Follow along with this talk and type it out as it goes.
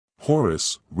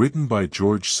Horace, written by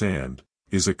Sand,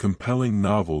 is a compelling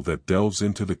novel that delves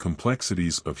into the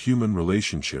complexities of human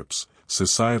relationships,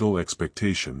 societal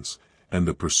expectations, and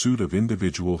the pursuit of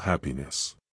individual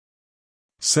happiness.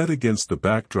 Set against the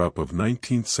backdrop of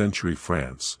 19th-century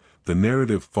France, the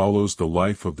narrative follows the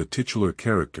life of the titular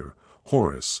character,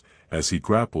 Horace, as he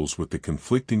grapples with the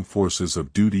conflicting forces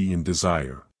of duty and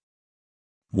desire.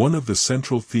 One of the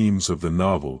central themes of the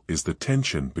novel is the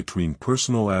tension between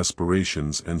personal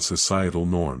aspirations and societal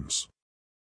norms.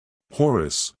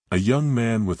 Horace, a young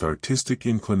man with artistic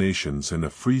inclinations and a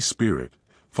free spirit,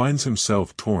 finds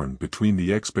himself torn between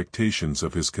the expectations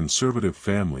of his conservative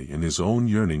family and his own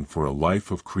yearning for a life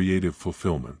of creative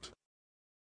fulfillment.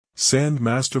 Sand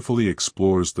masterfully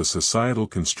explores the societal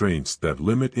constraints that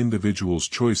limit individuals'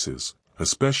 choices,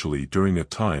 especially during a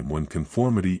time when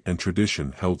conformity and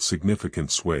tradition held significant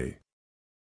sway.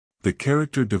 The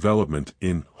character development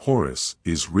in Horace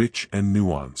is rich and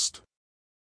nuanced.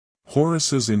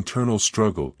 Horace's internal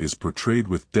struggle is portrayed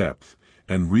with depth,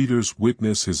 and readers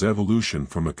witness his evolution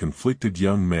from a conflicted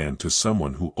young man to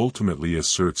someone who ultimately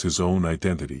asserts his own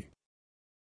identity.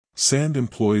 Sand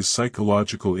employs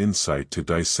psychological insight to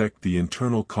dissect the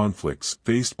internal conflicts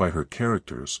faced by her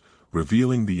characters,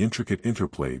 revealing the intricate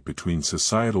interplay between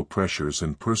societal pressures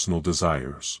and personal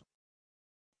desires.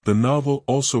 The novel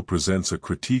also presents a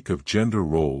critique of gender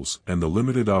roles and the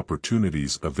limited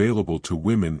opportunities available to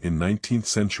women in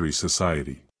 19th-century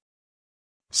society.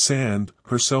 Sand,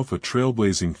 herself a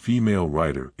trailblazing female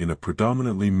writer in a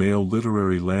predominantly male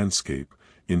literary landscape,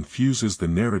 infuses the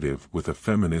narrative with a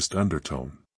feminist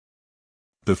undertone.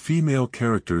 The female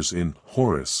characters in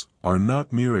Horace are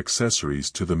not mere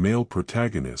accessories to the male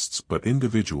protagonists but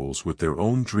individuals with their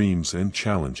own dreams and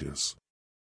challenges.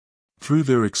 Through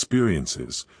their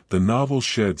experiences, the novel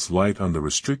sheds light on the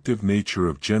restrictive nature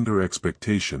of gender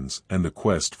expectations and the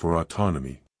quest for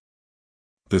autonomy.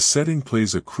 The setting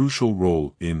plays a crucial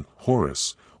role in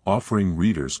Horace, offering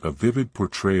readers a vivid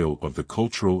portrayal of the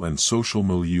cultural and social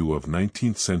milieu of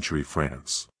 19th-century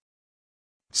France.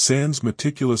 Sand's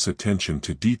meticulous attention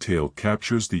to detail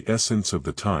captures the essence of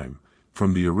the time,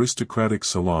 from the aristocratic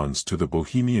salons to the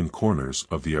bohemian corners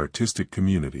of the artistic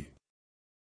community.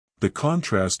 The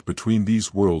contrast between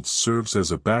these worlds serves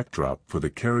as a backdrop for the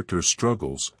characters'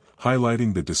 struggles,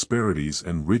 highlighting the disparities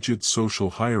and rigid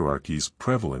social hierarchies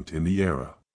prevalent in the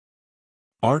era.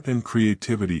 Art and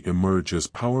creativity emerge as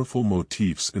powerful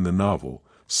motifs in the novel,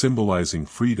 symbolizing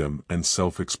freedom and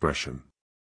self-expression.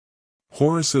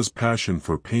 Horace's passion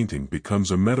for painting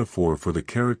becomes a metaphor for the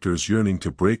character's yearning to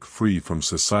break free from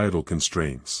societal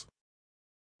constraints.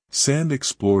 Sand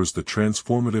explores the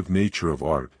transformative nature of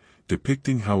art,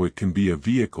 depicting how it can be a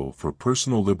vehicle for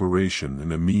personal liberation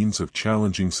and a means of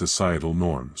challenging societal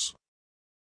norms.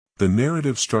 The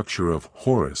narrative structure of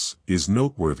Horace is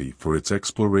noteworthy for its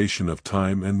exploration of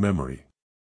time and memory.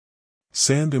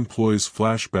 Sand employs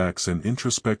flashbacks and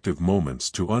introspective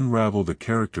moments to unravel the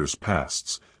characters'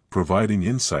 pasts, providing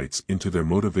insights into their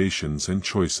motivations and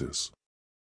choices.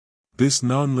 This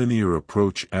nonlinear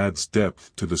approach adds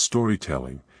depth to the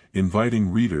storytelling,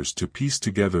 inviting readers to piece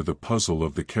together the puzzle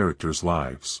of the characters'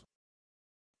 lives.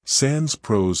 Sand's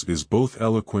prose is both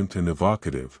eloquent and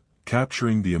evocative,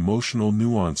 capturing the emotional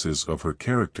nuances of her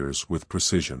characters with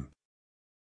precision.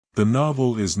 The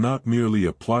novel is not merely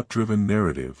a plot-driven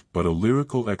narrative but a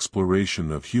lyrical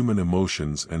exploration of human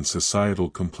emotions and societal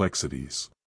complexities.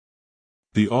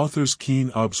 The author's keen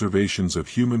observations of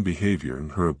human behavior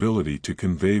and her ability to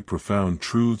convey profound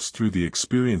truths through the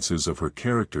experiences of her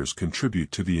characters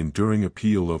contribute to the enduring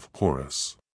appeal of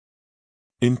Horace.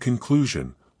 In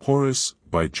conclusion, Horace,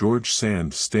 by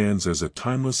Sand, stands as a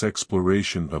timeless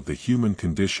exploration of the human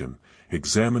condition,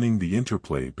 examining the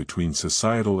interplay between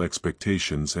societal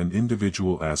expectations and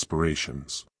individual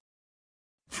aspirations.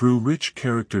 Through rich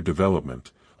character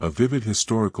development, a vivid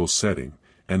historical setting,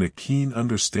 and a keen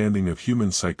understanding of human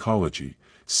psychology,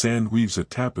 Sand weaves a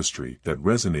tapestry that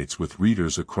resonates with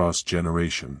readers across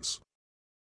generations.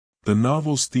 The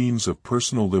novel's themes of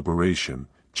personal liberation,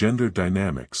 gender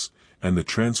dynamics, and the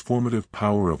transformative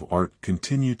power of art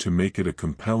continue to make it a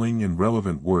compelling and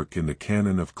relevant work in the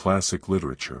canon of classic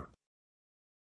literature.